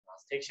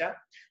ठीक है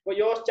वो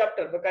यो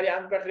चैप्टर बह कर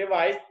अन पे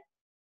रिवाइज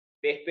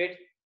पेट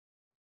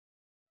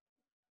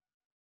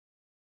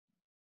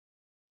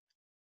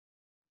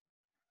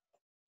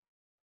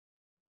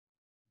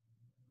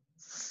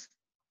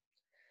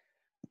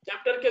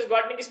चैप्टर किस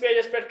गॉडनिक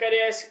पेजस पे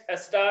करे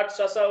स्टार्ट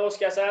ससा उस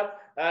कैसा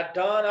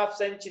डॉन ऑफ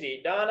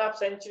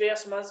सेंचुरी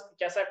मज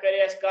कैसा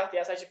करे कत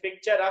यह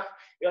पिक्चर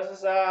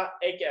असा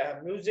एक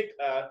music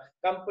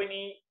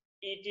company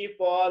ET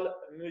Paul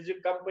music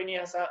company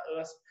हसा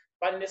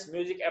पन्निस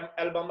म्यूजिक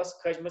एल्बमस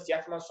खजमस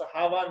यथ मन सह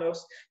हावान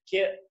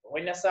कि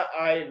वन हसा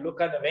आय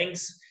लुकन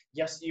विंग्स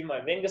यस यम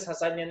विंग्स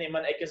हसा निन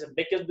यमन अकिस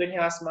बेकिस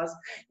दुनियास मज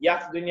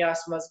यथ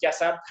दुनियास मज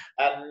कैसा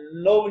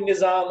नो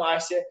निजाम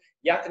आसे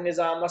यथ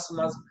निजामस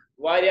मज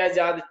वारिया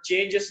ज्यादा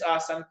चेंजेस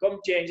आसन कम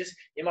चेंजेस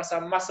यम हसा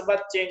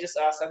मसबत चेंजेस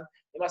आसन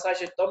यम हसा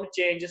तम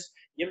चेंजेस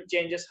यम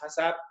चेंजेस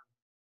हसा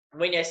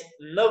वन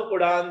नव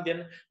उड़ान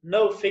दिन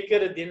नव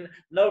फिक्र दिन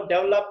नव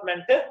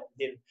डेवलपमेंट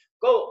दिन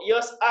गो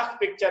यस अख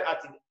पिक्चर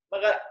अत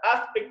मगर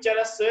अत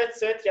पिक्चर सत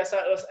सत कैसा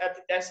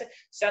अत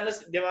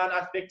सेंस दिवान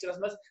अत पिक्चरस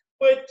मज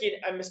पत किन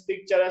अमिस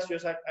पिक्चरस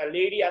युस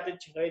लेडी अत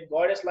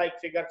गॉडेस लाइक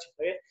फिगर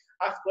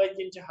अत पत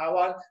किन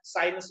हावान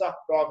साइंस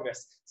ऑफ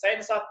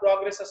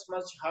प्रोग्रेस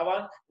मज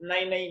हावान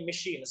नई नई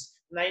मशीन्स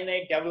नई नई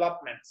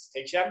डेवलपमेंट्स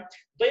ठीक है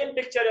दोयम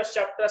पिक्चर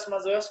चैप्टरस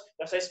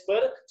मज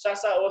पर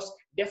सह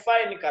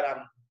डिफाइन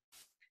करान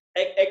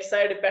एक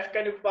साइड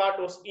पे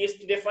पार्ट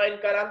ईस्ट डिफाइन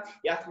करान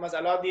यथ मज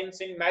अलाउद्दीन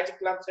सिंह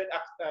मैजिक लैम्प सत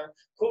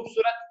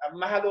खूबसूरत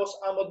महल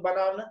आमुद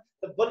बनाने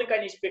तो बन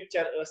कन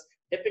पिक्चर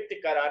डिपिक्ट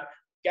करान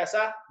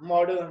कैसा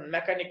मॉडर्न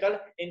मैकेनिकल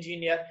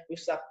इंजीनियर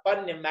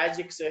पन्ने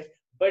मैजिक से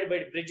बड़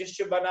बड़ ब्रिजेस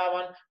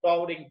बनावान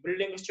टावरिंग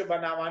बिल्डिंग्स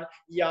बनावान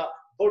या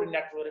बोड़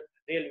नेटवर्क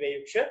रेलवे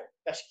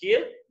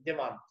तश्कील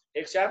दिवान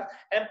ठीक है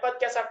अम पत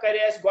क्या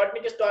करे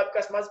गोडनिकस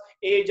टॉपिकस मज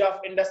एज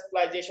ऑफ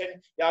इंडस्ट्रियलाइजेशन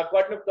या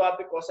गोडनिक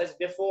topic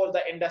before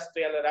the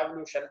industrial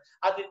revolution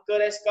अत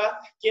कर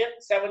कि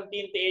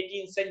 17th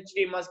 18th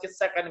सेंचुरी मज किस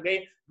सकन गई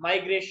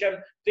माइग्रेशन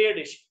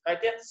ट्रेडिश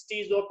कत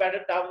सिटीजो पे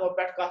टाउनो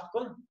पे कत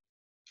कुन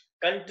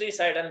कंट्री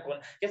साइडन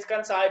कुन किस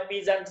कन आय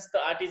पीजेंट्स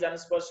तो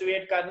आर्टिजन्स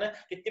परसुएट करने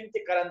कि तिम ते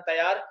करन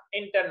तैयार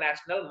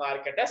इंटरनेशनल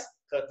मार्केटस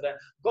खतर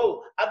गो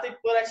अत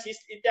पर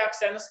इत्याक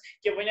सेंस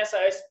कि वन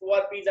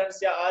पुअर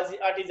पीजेंट्स या आज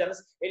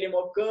आर्टिजन्स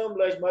यमो कम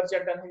लज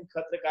मर्चेंटन हंद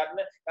खतर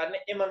करने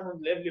इमन हुंद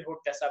लिवलीहुड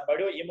तसा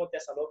बढ़ो यमो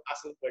तसा लोग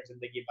असल पर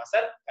जिंदगी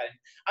बसर करें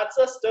अत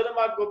टर्म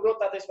गोब्रो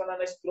तत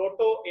वनान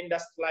प्रोटो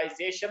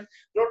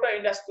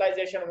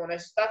इंडस्ट्रियलाइजेशन वन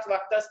तथ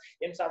वक्तस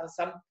यम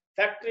साथ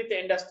फैक्ट्री ते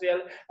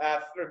इंडस्ट्रियल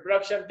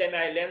प्रोडक्शन ते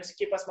आय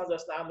लैंडस्केपस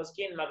मज आम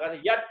कहें मगर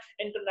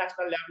yet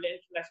international level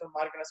international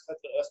markets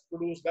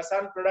produce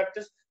गसान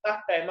products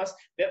तथ times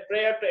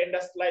prior to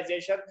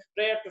industrialisation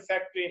prior to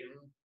factory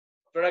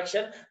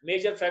production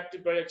major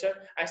factory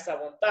production ऐसा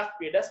वो तथ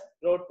पीडस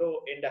प्रोटो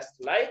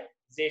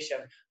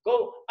इंडस्ट्रियलाइजेशन गो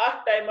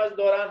अत टाइमस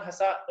दौरान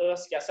हसा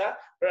क्या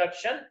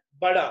प्रोडक्शन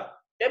बढ़ा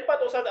तम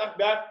पे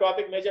ब्या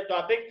टॉपिक मेजर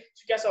टॉपिक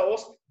क्या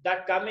the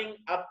coming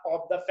up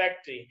of the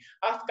factory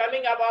अत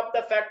coming up of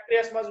the factory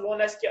मज वो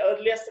कि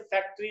अर्लीस्ट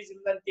फैक्ट्रीज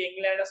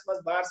इंग्लैंडस मज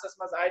बारसस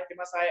मज आय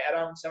तिम आय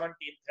अराउंड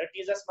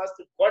 1730s मज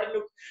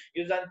गोडनुक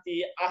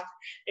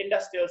अत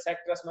इंडस्ट्रियल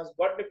सेक्टरस मज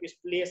गोडनुक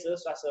प्लेस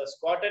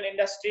कॉटन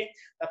इंडस्ट्री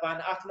दपान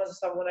अत मज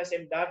वो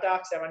डाटा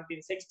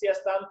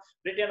 1760s तम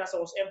ब्रिटेन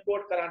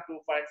इंपोर्ट करान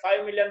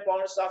 2.5 million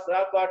pounds of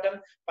raw cotton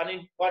पन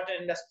कॉटन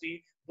इंडस्ट्री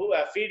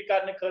फीड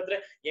करने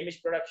खतर यमिश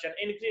प्रोडक्शन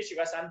इनक्रीज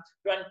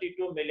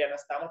 22 मिलियन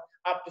तम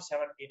अप टू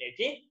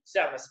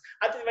 1787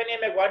 अत वे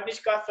मे गोडनिच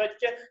कत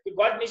कि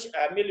गोडनिच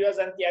मिल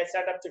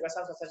सेटअप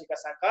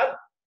कर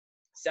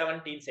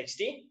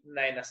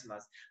 1769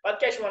 मज पे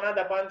क्या वन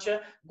दपान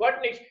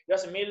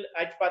गोडनिच मिल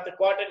अत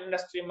कॉटन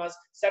इंडस्ट्री मज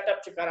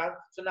सेटअप करान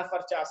सह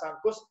नफर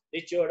कुस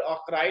रिचर्ड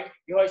ऑकराइट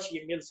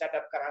यह मिल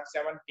सेटअप करान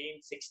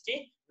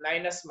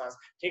 1769 मज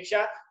ठीक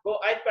गो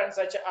अत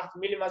पे अत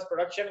मिल मज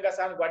प्रोडक्शन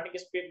गसान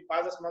गोडनिकस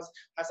फाजस मज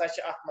हसा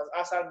अत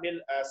मज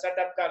मिल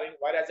सेटअप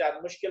कर ज्यादा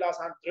मुश्किल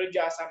द्रुज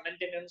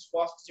मेंटेनेंस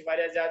कॉस्ट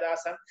ज्यादा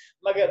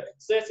मगर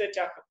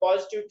सत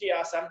पॉजिटिविटी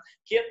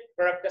कि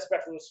प्रोडक्टस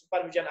पे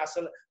सुपरविजन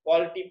असल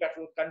क्वालिटी पे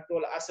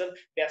कंट्रोल असल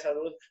बे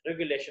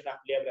रेगुलेशन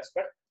ऑफ लेबरस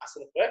पे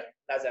असल पे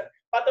नजर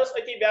पत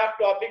अति ब्या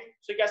टॉपिक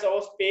सह क्या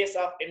pace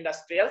of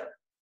industrial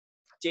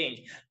change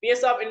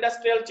pace of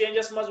industrial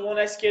changes मज वो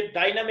कि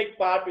डायनामिक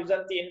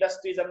पार्ट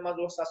इंडस्ट्रीजन मज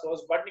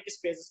गोडनिकस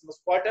पेसस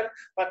मज कॉटन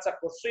पे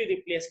सह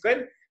रिप्लेस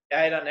कर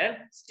iron and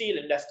steel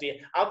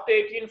industry after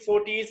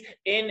 1840s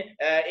in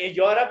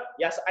Europe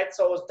yes it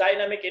was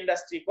dynamic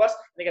industry was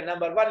like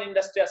number one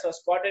industry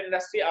was cotton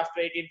industry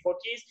after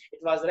 1840s it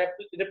was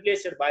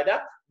replaced by the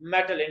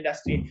metal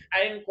industry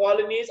and in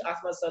colonies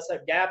asmas a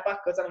gap of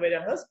kazan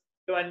varian has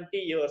 20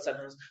 years and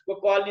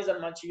वो colonies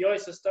and manch yo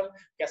system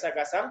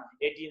kaisa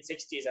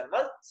 1860s and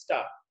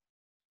start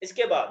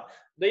इसके बाद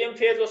दोयम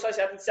phase ओस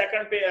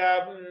second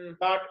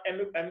part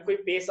अमुक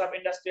pace of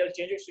industrial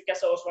change सह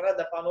क्या one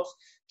दपान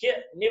कि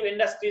new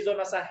industries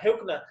नसा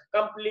हेक न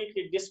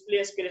कंप्लीटली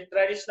डिस्प्लेस कर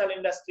traditional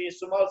industries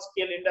small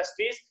scale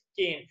industries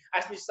कहें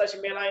अस नश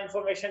मिलान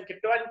इंफॉर्मेशन कि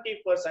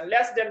 20%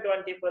 लेस देन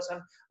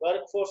 20%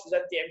 वर्क फोर्स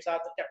जन तम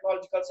सात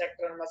टेक्नोलॉजिकल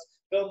सेक्टर मज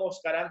कम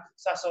करान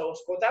सह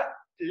कोता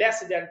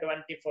लेस देन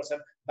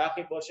 20%,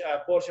 बाकी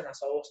पोर्शन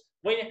हसा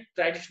वन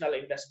ट्रेडिशनल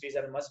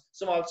इंडस्ट्रीजन मज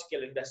स्मॉल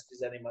स्केल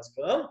इंडस्ट्रीजन मज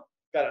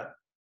करान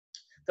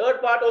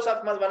third part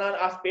one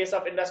of pace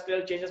of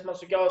industrial changes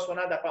मज क्या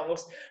वन दपान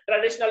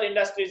ट्रेडिशनल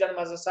इंडस्ट्रीजन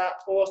मज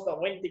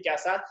वन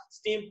क्या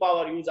स्टीम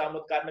पावर यूज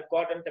आमुत कर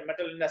कॉटन तो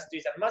मेटल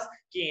इंडस्ट्रीजन मज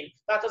कहें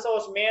तथ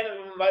मेन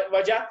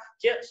वजह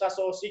कि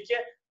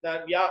कि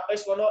या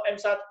वनो अम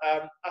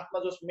सात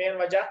मज मेन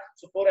वजह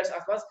सह पोर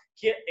अत मज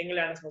कि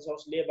इंग्लैंडस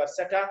मज लेबर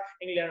सठा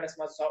इंग्लैंडस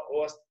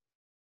मज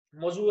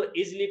मजूर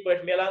इजिली पे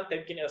मिलान तम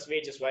किन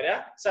वेजेस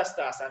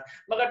सस्ता आसान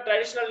मगर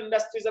ट्रेडिशनल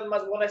इंडस्ट्रीजन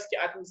मज वो कि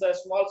अत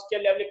स्मॉल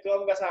स्केल लेवल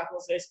कम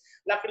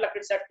लकट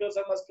लकट सेक्टर्स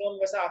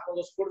मज अत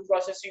मज फूड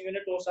प्रोसेसिंग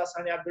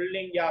यूनिट या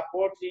बिल्डिंग या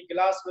pottery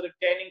glass work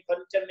tanning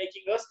furniture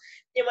making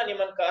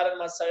in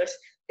कारन मज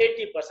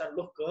 80%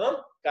 लुक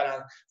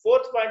करान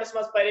फोर्थ पॉइंट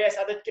मज पे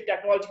अदत कि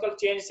टेक्नोलॉजिकल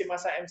चेंज तम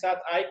अम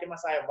सात आय तम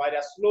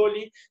आय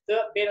स्लोली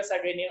तो बे नसा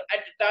गई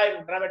एट टाइम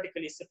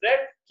ड्रामेटिकली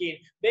स्प्रेड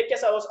कहें बे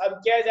क्या अब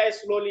क्या आय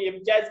स्लोली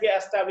क्या गई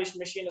एस्टाब्लिश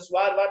मशीन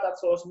वार वार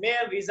तथ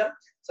मेन रीजन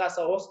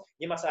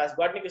सह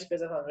गडनिकस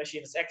page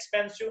machine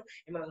expensive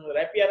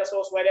रिपेयरस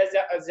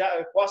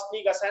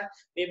costly गसान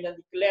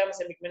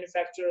claims Amik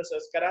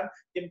manufacturers करान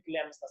तम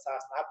क्लेम्स नसा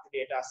अप टू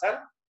डेट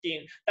आसान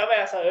कहें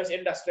तवे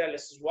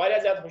इंडस्ट्रियलिस्ट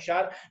ज्यादा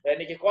हुशार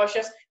यानी कि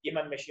कॉशियस इन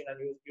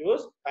मशीन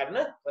यूज कर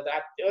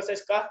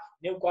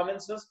न्यू कॉमन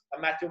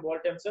मैथ्यू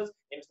बोल्टन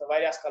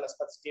कलस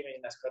पे स्टीम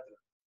इंजनस खतर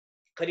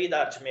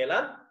खरीदार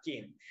मिलान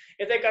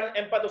कहें इथे कन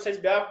अम पे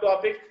ब्या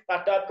टॉपिक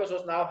तथ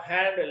topic now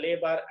hand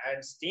labour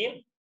and steam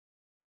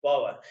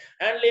power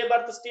hand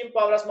labour तो स्टीम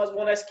पावरस मज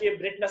वो कि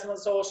ब्रिटनस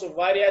मज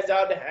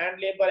ज्यादा हैंड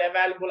लेबर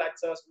अवेलेबल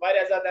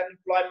ज्यादा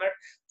अनएम्प्लॉयमेंट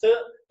तो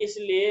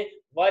इसलिए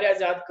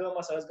ज्यादा कम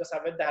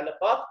गसान with the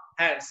help of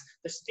hands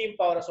तो स्टीम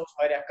पावरस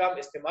कम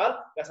इस्तेमाल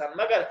गसान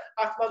मगर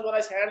अत मज वो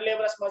हैंड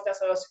लेबरस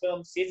मज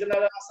कम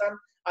सीजनल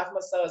अत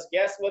मज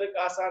गैस वर्क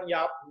आसान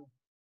या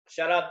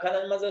शराब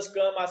खनन मज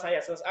कम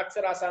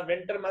अक्सर आसान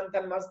विंटर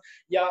मंथन मज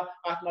या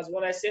अत मज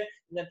वो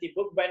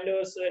बुक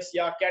बेंडर्स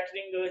या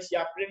कैटरिंग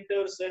या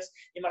प्रिंटर्स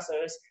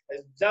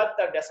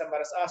ज्यादातर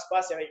दिसंबरस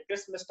आसपास यानी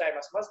क्रिसमस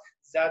टाइमस मज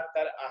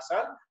ज्यादातर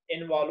आसान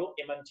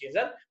इन्वॉल्व इन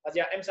चीजन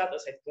या अम सात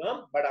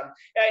बढ़ान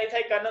या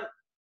इथे कन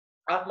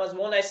अत मज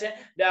वो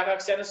ब्या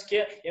सेंस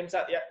कि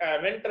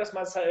विंटरस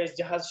मज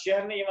जहाज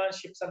शहरने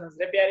शिप्सन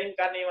रिपेयरिंग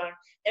करने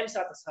अम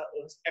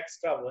सात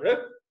एक्स्ट्रा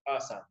वर्क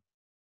आसान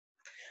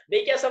बे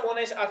क्या वो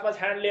अत मज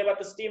हैंड लेबर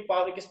तो स्टीम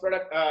पावर किस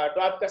प्रोडक्ट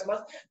टॉपिकस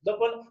मज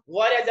दोपन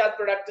ज्यादा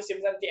प्रोडक्ट्स यम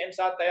जन अम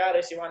सात तैयार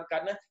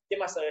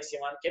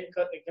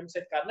कर तम कम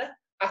कर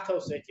अथो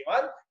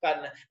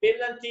कर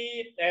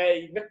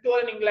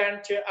Victorian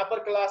England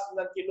upper class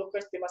look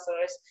तम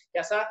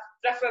क्या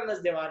preference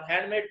Diwan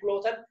handmade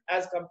क्लोथन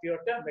as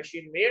compare to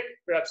machine made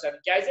production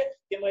क्या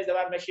तम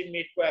दपान मशीन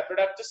मेड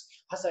प्रोडक्ट्स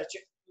हसा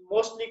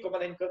मोस्टली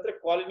कमन खतर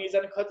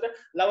कॉलोनीजन खतर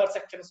लवर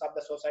सेक्शन ऑफ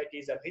द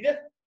सोसाइटीजन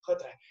हंद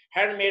खतर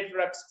हैंडमेड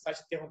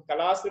प्रोडक्ट्स तिहुंद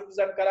क्लास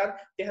रिप्रेजेंट करान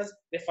तिहंज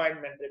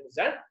रिफाइनमेंट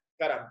रिप्रेजेंट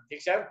करान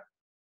ठीक है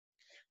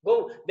गो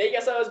बे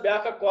क्या ब्या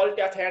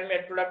क्वालिटी अथ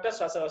हैंडमेड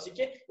प्रोडक्ट्स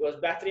कि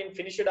बेहतरीन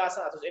फिनिश्ड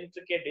अत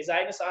इंट्रिकेट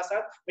डिजाइन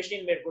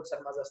मशीन मेड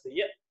गुड्सन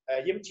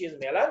मज चीज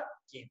मिलान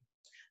कहें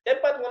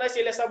तम पे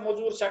वो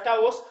मजूर सठा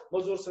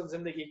मजूर सं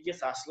जिंदगी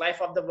किस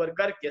लाइफ ऑफ द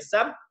वर्कर किस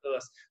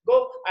गो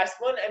अस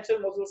वन अम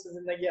सद मजूर सं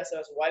जिंदगी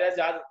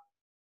ज्यादा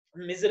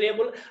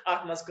मिजरेबल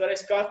अत मज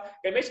कर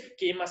कमिच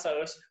कि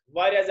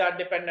ज्यादा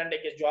डिपेंडेंट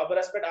अकिस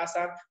जॉबरस पे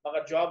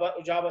मगर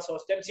जॉबस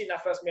तमसी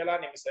नफरस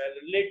मिलान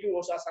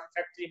रिलेटिव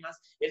फैक्ट्री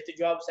मज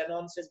जॉब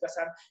अनाउंस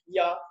गसान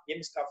या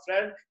यमिस का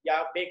फ्रेंड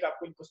या बे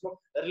कुन किस्म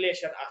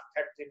रिलेशन अ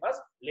फैक्ट्री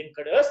मज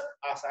लिंक्ड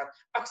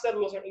अक्सर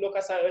लोग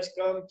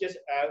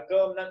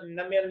कम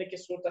न मिलने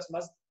किस सूरत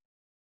मज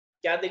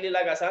क्या दलील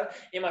गसान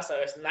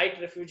नाइट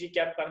रिफ्यूजी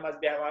कैंपन मज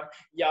बेहान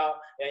या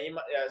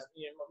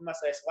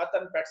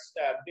वतन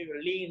पे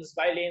लीन्स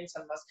बाय लेन्स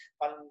मज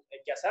पन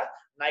क्या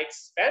नाइट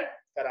स्पेंड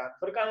करान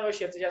फुरकान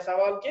वशियत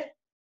सवाल के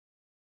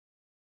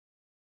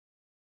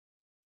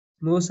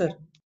नो सर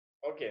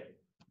ओके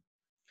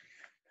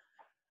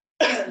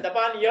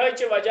दपान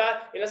यह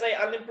वजह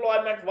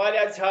अनएम्प्लॉयमेंट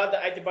ज्यादा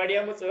अत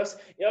बढ़ेम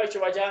यह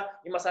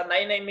वजह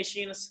नई नई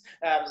machines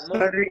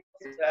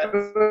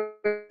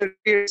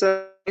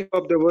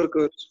of the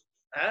workers.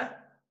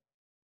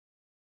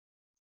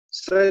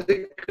 Sir,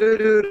 could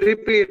you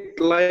repeat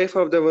life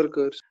of the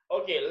workers?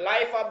 Okay,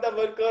 life of the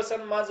workers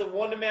and maz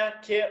won me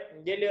कि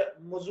ये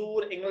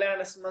मजूर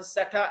इंग्लैंड में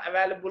सठा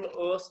अवेलेबल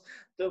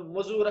तो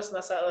मजूरस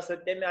नसा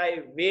तम आय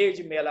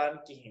वेज मिलान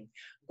कहें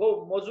गो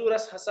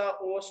मजूरस हसा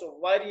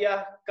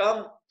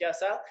कम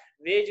क्या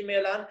वेज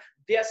मिलान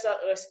बेसा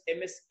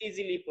अमिस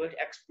इजिली पे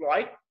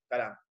एक्सप्लॉइट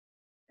करान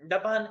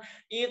दपान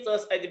ईच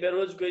अत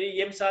बेरोजगारी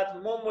यम सात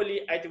मामूली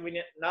अत वन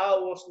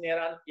नाव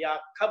नेरान या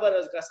खबर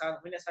गसान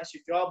वन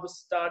जॉब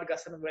स्टार्ट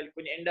गसन वल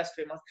कुन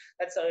इंडस्ट्री मज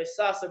तत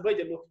सास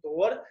बद लुक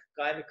तौर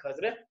काम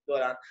खतर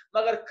दौरान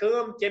मगर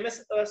कम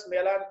कमिस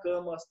मिलान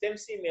कम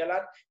तमसी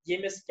मिलान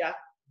यमिस क्या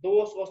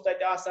दोस्त उस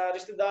तत आसान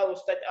रिश्तेदार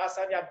उस तत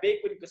आसान या बे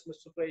कुन किस्म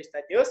सुफरिश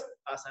तत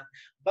आसान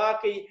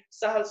बाकी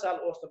सहल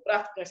सहल उस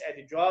प्रत कस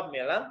अत जॉब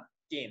मिलान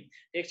कहें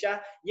ठीक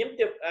यम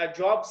त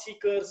जॉब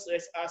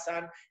सीकर्स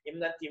आसान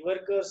यम ती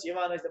वर्कर्स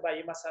यवान दपान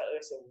यम हसा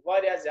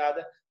वारिया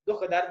ज्यादा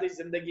दुख दर्द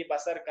जिंदगी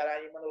बसर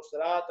करान यमन उस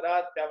रात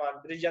रात पेवान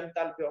ब्रिजन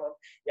तल बिहुन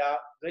या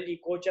गली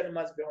कोचन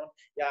मज बिहुन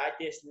या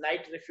अत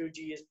नाइट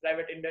रिफ्यूजीज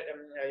प्राइवेट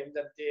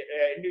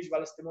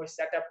इंडिविजुअल्स तमो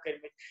सेटअप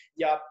कर्मित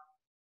या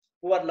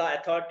पुअर लॉ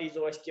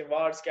अथॉरिटीज के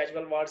वार्ड्स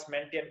कैजुअल वार्ड्स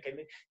मेंटेन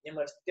कर्मित यम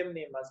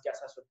तमने मज क्या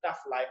सो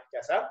टफ लाइफ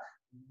क्या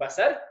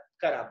बसर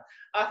करान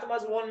अत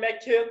मज वोन मे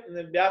कि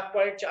ब्या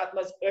पॉइंट अत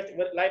मज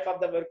लाइफ ऑफ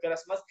द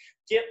वर्कर्स मज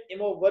कि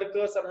इमो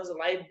वर्कर्स हज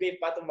लाइफ गई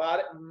पत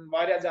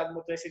वारिया ज्यादा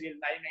मुतासिर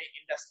नई नई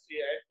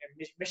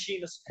इंडस्ट्री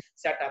मशीन्स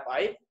सेटअप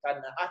आई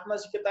करना अत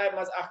मज किताब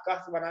मज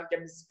कत वनान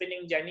कि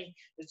spinning journey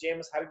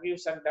James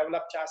हरग्रीव्सन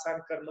develop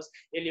karmas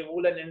ये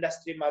वूलन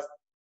इंडस्ट्री मज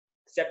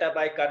सेटअप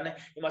आई करने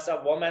यम हसा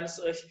वुमेन्स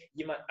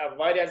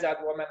वारिया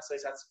ज्यादा वुमेन्स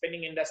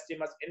स्पिनिंग इंडस्ट्री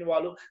मज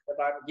इन्वॉल्व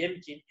दपान यम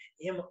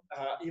किन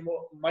यमो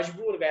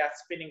मजबूर गया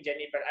स्पिनिंग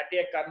जर्नी पे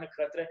अटैक करने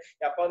खतर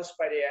या पर्स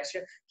पड़े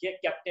कि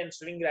कैप्टन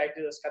स्विंग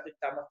राइटर्स कत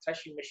तम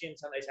थ्रेशिंग मशीन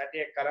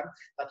अटैक कर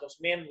तथ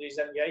मेन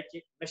रीजन यह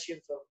कि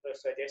मशीन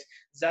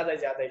ज्यादा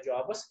ज्यादा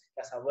जॉब्स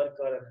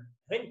वर्कर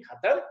हंद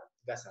खत्म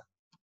गसान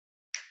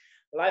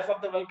लाइफ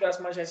ऑफ द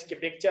वर्कर्स मज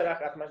पिक्चर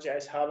अत मज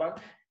हावान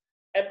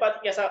अम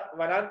पे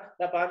वनान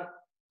दपान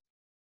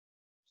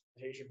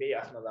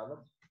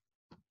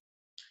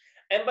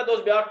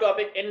back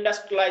topic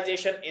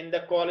industrialisation in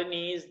the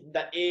colonies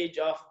the age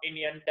of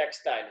Indian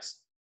textiles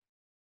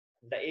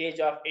the age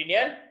of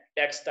Indian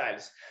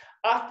textiles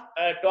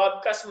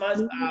topics मज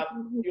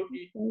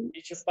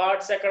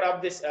part second of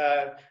this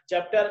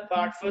chapter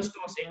part first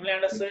was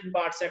England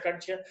part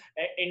second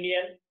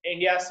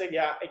India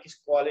या एक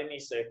colony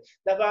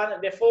दपान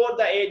before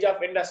the age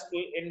of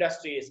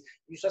industries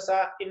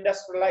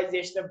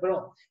industrialization bro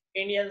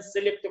Indian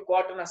silk to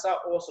cotton hasa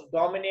was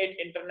dominate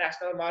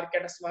international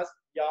markets maz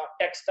या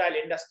textile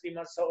industry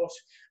maz was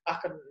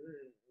ak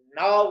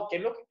now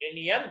kenuk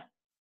Indian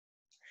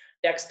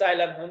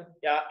textile hun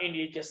या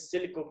India के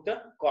silk to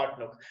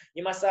cotton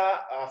यम हसा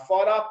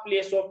far off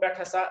place पे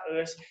हसा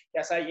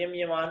ऐसा यम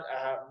यमान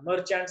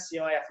merchants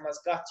यमान यथ मज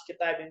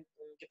कत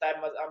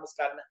किताब मज आमस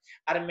करना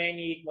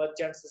अर्मेनिक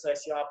मर्चेंट्स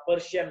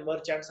पर्शियन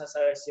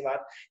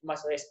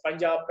मर्चेंट्स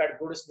पंजाब पे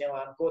गुड्स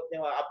निवान कोत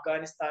निवान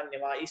अफगानिस्तान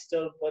निवान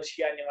ईस्टर्न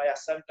पर्शिया निवान या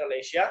सेंट्रल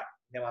एशिया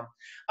निवान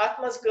अत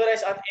मज कर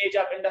अत एज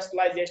ऑफ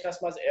इंडस्ट्रियलाइजेशन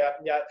मज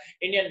या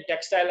इंडियन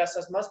टेक्सटाइल्स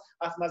मज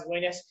अत मज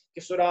वन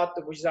कि सूरत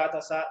तो गुजरात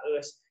हसा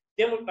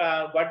तम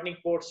गडनिक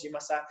पोर्ट्स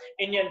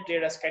इंडियन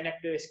ट्रेडस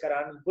कनेक्ट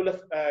करान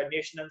गुल्फ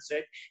नेशनन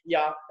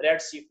या रेड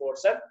सी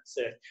पोर्ट्स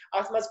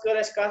अत मज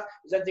कर कत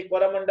जन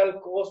Coromandel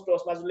coast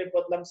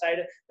पतलम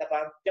side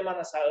दपान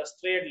तिमन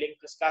trade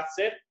links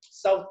कत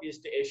south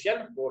east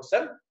Asian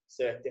पोर्ट्सन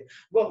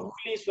go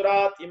Hooghly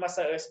Surat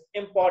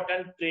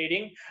important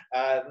trading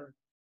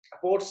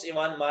ports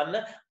ivan man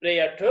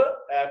prior to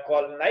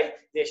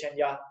colonization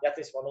या यत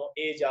वनो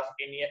as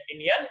of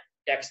Indian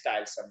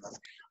textiles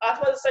at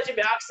was such a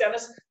back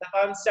sense the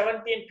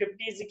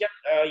 1750s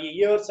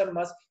years and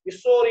must you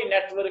sorry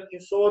network you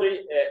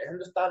sorry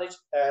Hindustan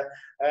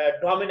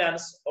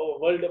dominance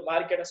world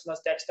market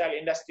must textile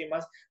industry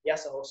must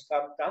yes host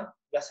come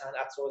gasan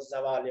at so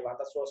zawali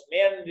wat so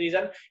main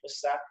reason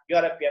is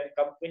European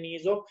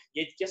companies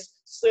yet kis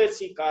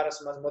searchy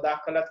cars must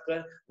mudakhalat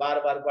kar bar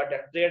god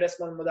traders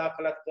must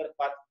mudakhalat kar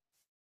pat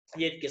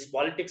ये किस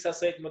politics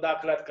सहित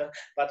मुदाखलत कर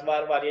पत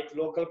वार वार ये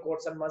local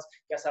कोर्ट्सन मज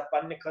कैसा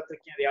पन्ने खतर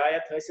की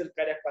रियायत हासिल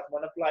करे पत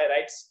मोनोपोली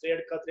राइट्स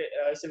ट्रेड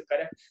खतर हासिल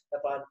करे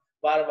तपन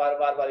वार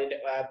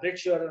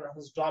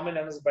ब्रिटिशर्स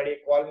डोमिनेंस बड़े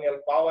कॉलोनियल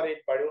पावर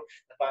it बढ़ो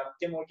तपन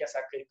तिमो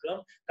कैसा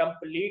कम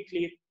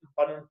कंप्लीटली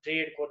पन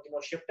ट्रेड को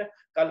तिमो शिफ्ट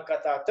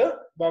कलकत्ता तो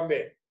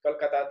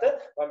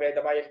बॉम्बे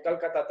दबाई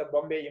कलकत्ता तो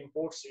बॉम्बे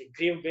इंपोर्ट्स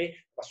ग्रीव गई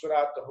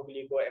सूरत तो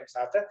हुगली को एम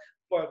साथ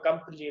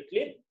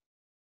कंप्लीटली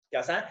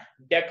कैसा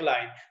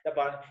डेक्लाइन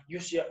दपान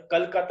युस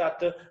कलकत्ता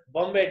तो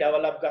बॉम्बे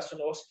डेवलप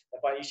गसन ओस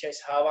दपान ये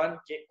हावान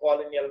के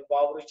कॉलोनियल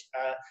पावर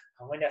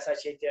वन हसा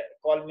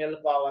कॉलोनियल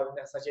पावर वन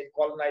हसा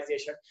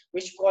कॉलोनाइजेशन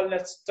विच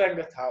कॉलोनियल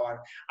स्ट्रेंथ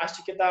हावान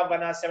अस किताब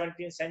वना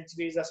 17th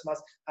centuries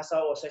मज हसा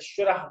ओस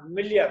 17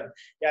 मिलियन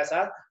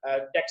कैसा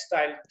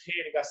टेक्सटाइल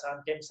ट्रेड गसान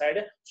केम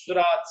साइड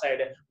सूरत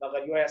साइड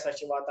मगर यो हसा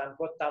वातान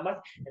को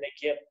तमत यानी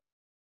कि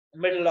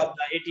middle of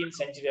the 18th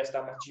century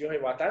तमत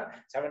yo वातान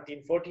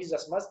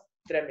 1740s मज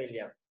 3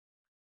 million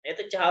It's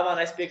a Java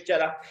nice picture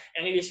of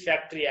English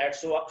factory at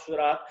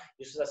Surat.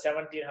 This is a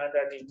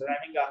 1700 is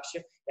driving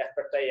action. As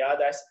per the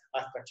yad as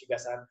per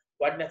Chigasan.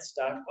 What next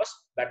start was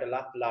Battle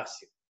of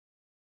Plassey.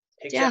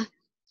 Yeah.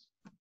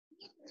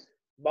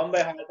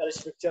 Bombay High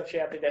picture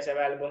share is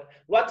available.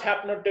 What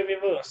happened to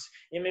weavers?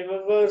 In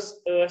weavers,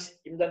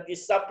 in the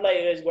supply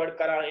is what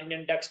Kara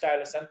Indian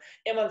textiles and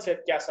Eman said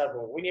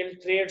Kasabo. We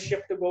need trade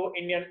ship to go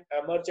Indian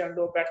merchant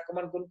to Pat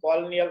Common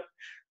colonial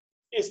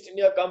East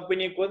India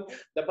Company kun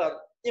the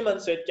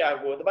Eman said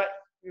Kago. The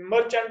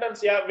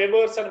merchants या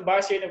weavers and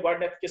बाशे ने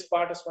government किस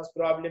part उसमें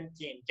problem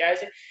की क्या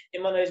है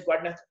इमन इस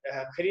government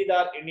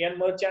खरीदार Indian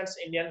merchants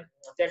Indian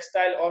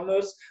textile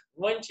owners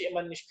वंच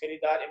इमन निश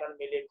खरीदार इमन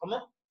मिले कम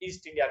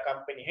ईस्ट इंडिया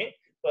कंपनी है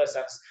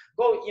पर्सन्स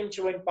गो इम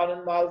चुवन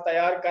पानुन माल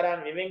तैयार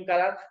करान विविंग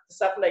करान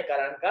सप्लाई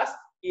करान कास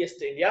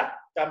ईस्ट इंडिया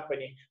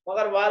कंपनी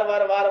मगर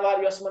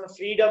वार योसमन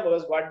फ्रीडम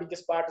was गवर्नमेंट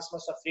किस पार्ट उसमें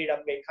सब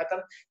फ्रीडम गई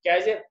खत्म क्या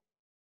है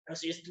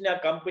East India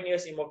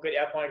companies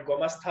appoint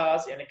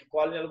gomasthas, yani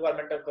colonial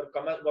government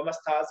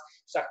gomasthas,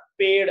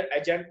 paid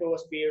agent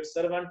tos, paid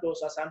servant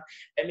tos asan,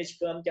 emich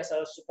kam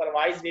kya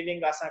supervise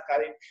weaving asan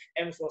karin,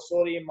 so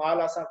sorry mal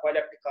asan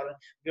collect karin,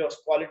 bios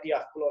quality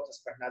of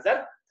clothes per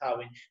nazar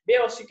thawin.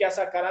 Bios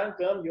kya karan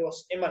kam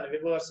bios iman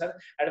weavers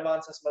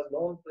advances mas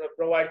loan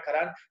provide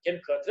karan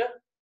kin khatra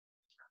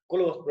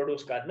clothes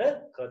produce karna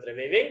khatra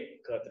weaving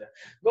khatra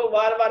go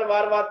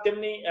war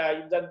timni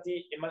yudanti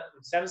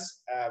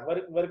sense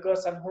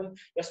workers and hun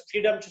yes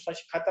freedom chu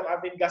sash khatam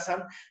abid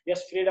gasan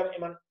yes freedom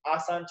iman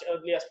asan ch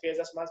early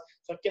phases mas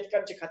so kit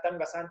kan ch khatam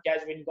gasan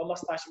kaz win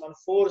gomas tash man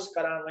force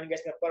karan when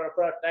gas me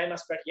per time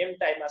aspect yem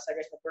time asa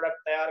gas me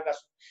product tayar gas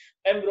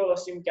embro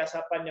sim kya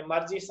sa pan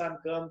marji san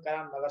kam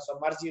karan magar so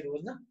marji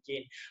roz na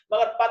kin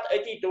magar pat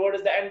ati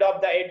towards the end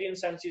of the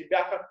 18th century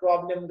back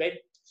problem gai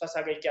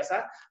sasa gai kya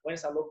sa when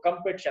sa log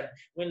competition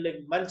when like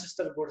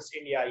Manchester goods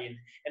India in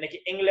and like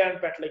England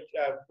but like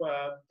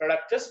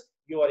products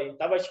you are in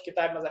tabash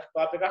kitab mazah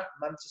topic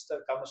Manchester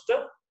comes to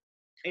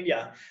India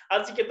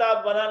as the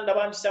kitab banan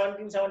daban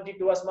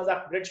 1772 as mazah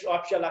British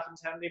official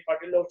of Henry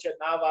Patilov che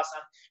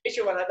navasan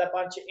issue one the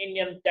punch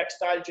Indian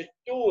textile che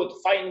tooth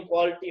fine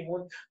quality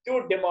hun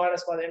tooth demand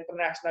as for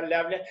international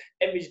level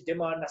image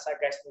demand as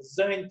guys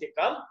zain te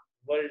kam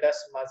world as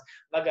mas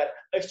magar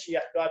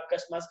achiya top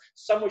customers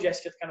samuj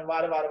as kit kan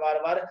war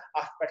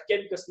ah pat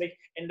ken cosmic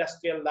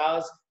industrial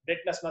laws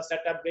Britain mas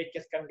set up gai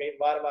kit kan gai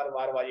war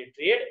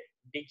trade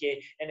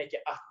decay and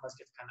ke ah mas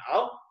kit kan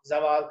aw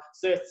zawal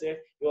search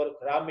your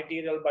raw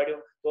material badu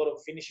tor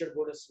finished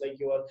goods like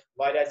your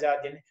variya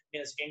jadin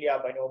means India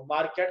by no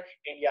market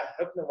India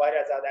hapne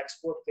variya jad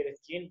export kare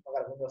kin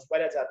magar hunos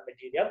variya jad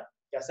material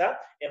कैसा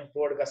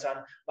import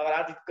गसान मगर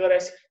आदि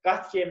करस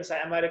काथ के मिसा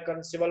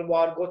American civil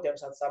war गो तेम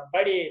साथ सब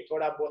बड़ी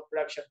थोड़ा बहुत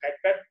प्रोडक्शन काट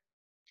पे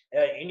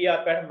इंडिया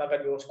पे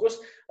मगर यो उसको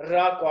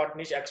रॉ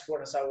कॉटन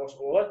एक्सपोर्ट हसा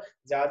वो और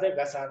ज्यादा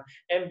गसान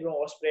एम्ब्रो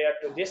was prior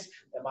to this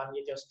मान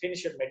ये जो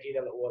finished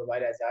material और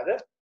वायरा ज्यादा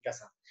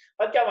गसान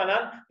पर क्या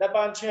वनान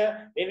दपान छ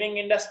weaving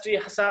industry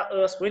हसा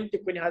स्विन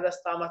तिकुन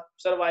हदस तामत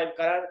survive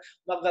करार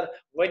मगर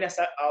वने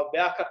सा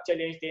ब्याक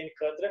चैलेंज देन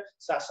खतर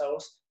सा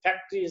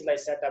factories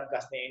like set up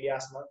गसने India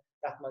में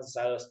that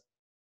was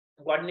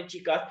Guadnichi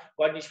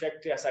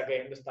factory as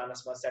again Hindustan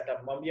as set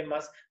up Mumbai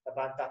mas the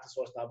Bantatas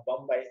was now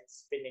Bombay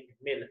spinning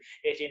mill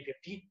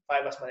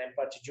 1855 as man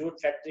Empire jute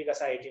factory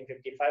gasa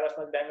 1855 as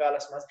man Bengal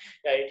as mas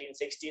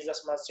 1860s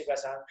as mas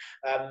chigasan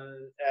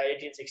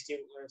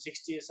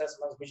 1860s as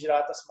mas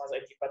Gujarat as mas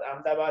Atipat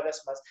Ahmedabad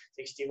as mas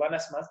 61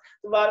 as mas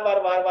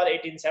war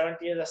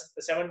 1870s as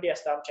 70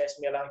 as tam chess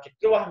milan ki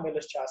truah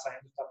mills cha sa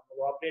Hindustan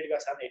operate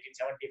gasan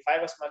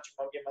 1875 as mas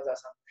Mumbai mas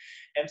asam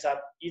emsa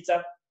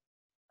itsa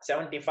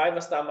 75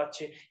 अस्तामत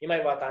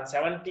EMI वातान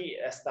 70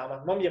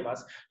 अस्तामत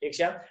मुंबईमास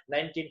एकशा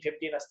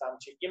 1915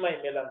 अस्तामत EMI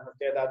मिलन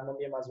तेदाद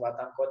मुंबईमास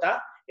वातान कोता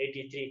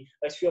 83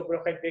 अस्यो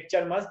profile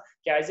picture मास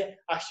क्याजे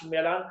अश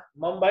मिलन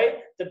Mumbai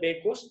the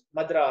बेकुस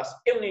Madras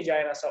इमनी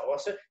जायना सा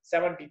ओस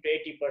 70 to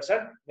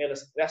 80%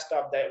 मिलस rest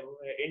of the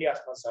India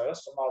mass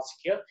small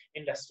scale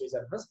industries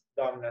and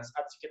dominance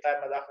अब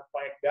किताब में दाखिल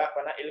point ब्या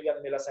पना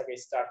इलगन मिलसा के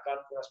स्टार्ट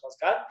कॉन्फ्रेंस मास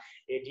का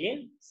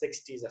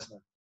 1860s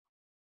Assam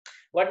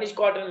what is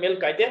cotton mill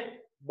कहते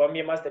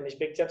Bombay mas tenish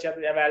picture chat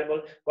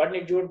available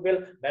Guadni jute bill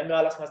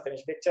Bengal mas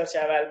tenish picture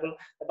chat available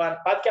tapan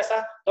pat kya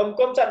sa tom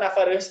kom sa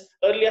nafaris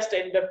earliest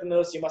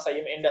entrepreneurs you must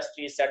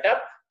industry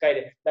setup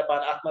kaide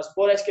tapan atmas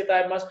pores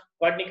kitab mas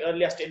Guadni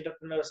earliest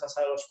entrepreneurs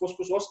asa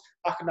kus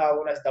akhna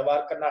wonas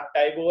dabar karna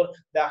Tagore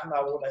dakhna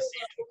wonas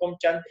hukum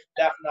chand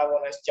dakhna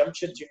wonas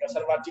Jamshid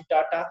Sarvati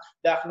Tata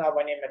dakhna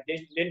wani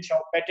Lin Shaw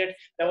Pettit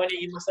tawani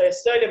imasa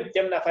selim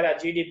temna fara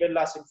GD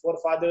Birla sim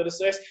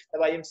forefathers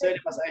tawa im selim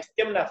masa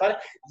temna far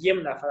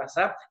yem na fara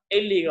sa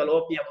illegal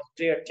opium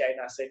trade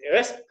China se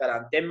US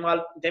karan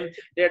them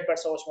trade per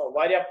source ma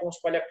varia points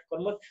collect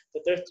kormut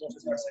to 30%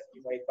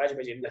 by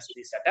baj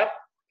industry setup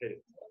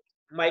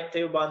Mike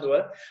Theo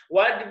Bandwar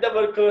what did the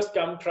workers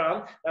come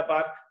from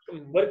apart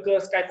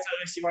workers ka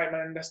sivan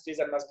industries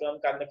and mas kam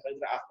karne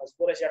khadra afmas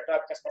pura shata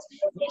kasmas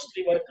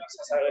mostly workers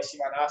sa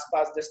sivan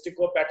aspas district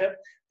ko pattern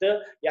to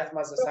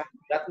yatmas sa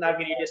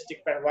Ratnagiri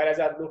district par varia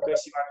jad lok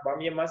sivan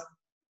bami mas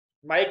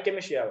Mike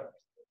kemishia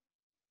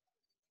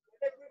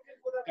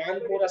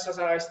Kanpur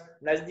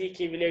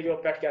नजदीकी विलेजो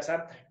पे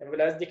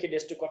नजदीकी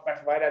डिस्ट्रिक्टो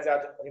पे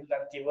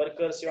ज्यादा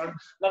workers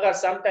मगर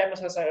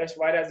sometimes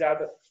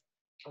ज्यादा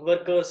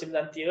workers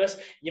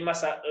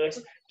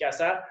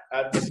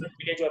different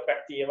village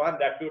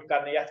recruit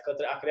करने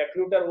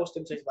recruiter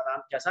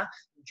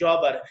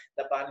jobber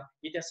dapan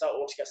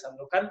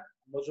lukan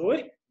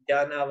muzuri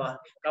danawan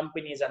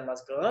companies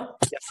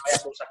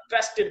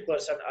trusted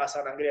person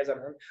asan angrezan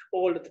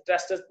old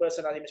trusted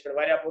person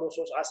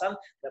asan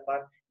dapan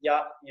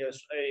ya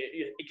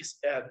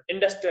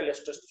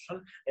industrialist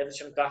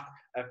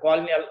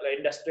colonial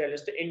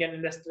industrialist Indian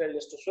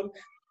industrialist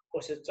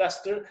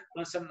trusted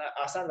person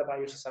asan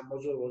dapan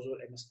muzur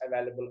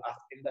available of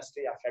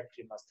industry or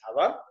factory must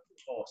have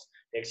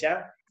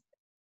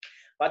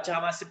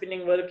Pachama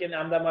spinning work in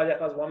Ahmedabad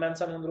was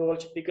women's and role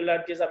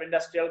peculiarities of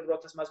industrial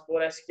growth as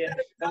poor as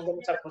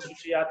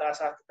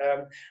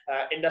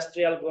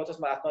industrial growth as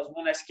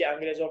moneski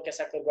Angrezo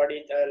sector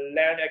body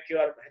land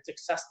acquire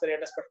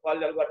sustenance but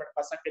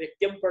government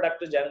tim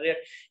product to generate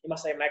you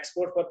must say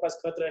export purpose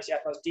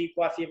tea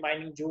coffee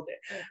mining jute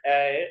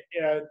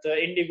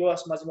the indigo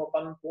as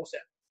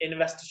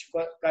invest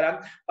karam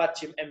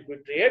pachim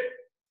trade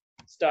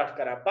start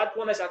करा पत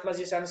वो न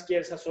आत्मजीवन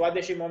scale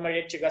स्वदेशी movement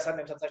एक चिगा सा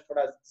name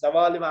थोड़ा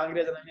जवाल में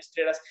अंग्रेजन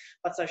हिस्ट्रीस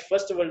पत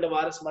फर्स्ट वर्ल्ड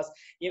वार मस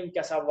यम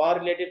क्या वार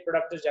रिलेटेड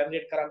प्रोडक्ट्स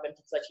जनरेट करान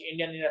तम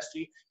इंडियन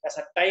इंडस्ट्री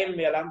क्या टाइम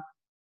मिलान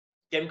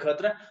तम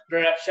खतर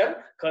प्रोडक्शन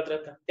खतर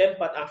तम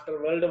पत आफ्टर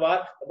वर्ल्ड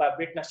वार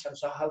ब्रिटनस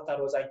सहालता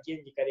रोजान कि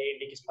यह करे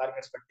इंडिया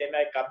मार्केट्स पर तम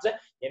आय कब्जा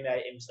यम आय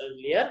एम्स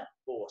अर्लियर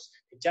पोस्ट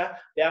ठीक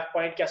बैक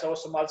पॉइंट क्या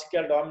स्मॉल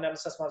स्केल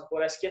डोमिनेंस मज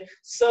पोर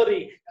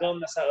सारी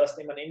कम नसा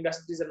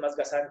इंडस्ट्रीजन मज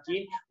गसान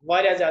कि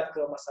वारिया ज्यादा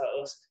कम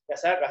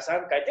क्या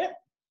गसान कत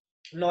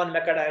non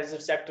mechanized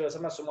sectors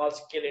small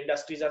scale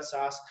industries and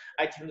SaaS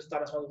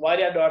Hindustan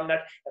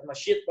dominant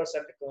 70%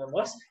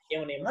 commerce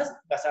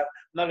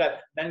magar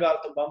Bengal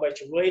to Bombay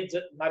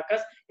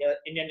markets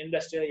Indian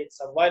industry it's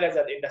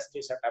a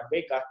industry setup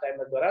big time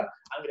doran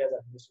angreza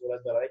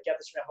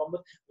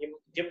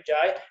jim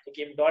jai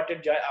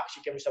dotted jai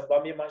akshi kem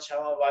Bombay man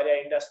shawa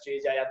varia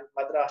industries jai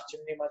Madras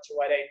chimney man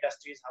varia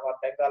industries hawa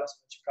Bengal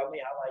kami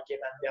hawa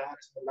man Bihar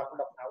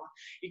lakuna hawa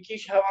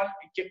ikish hawa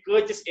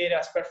ikis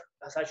areas per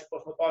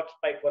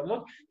occupy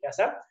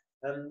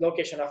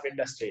location of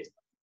industries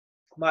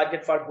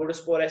market for goods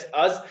for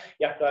us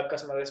या to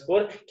customer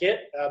score के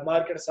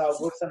market सा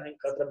goods and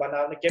खतर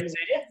बनाने के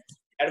जरिए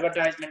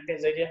advertisement के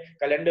जरिए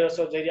calendars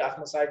और जरिए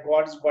आत्म side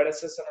gods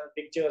goddesses and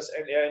pictures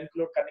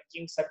include करने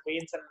kings and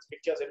queens and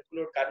pictures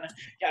include करने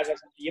क्या अगर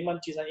ये मन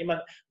चीज़ ये मन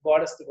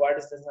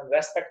goddesses and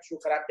respect शू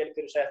करा तेल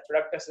के रुशायद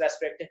products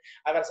respect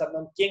अगर सब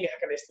नम king है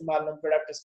कर इस्तेमाल नम products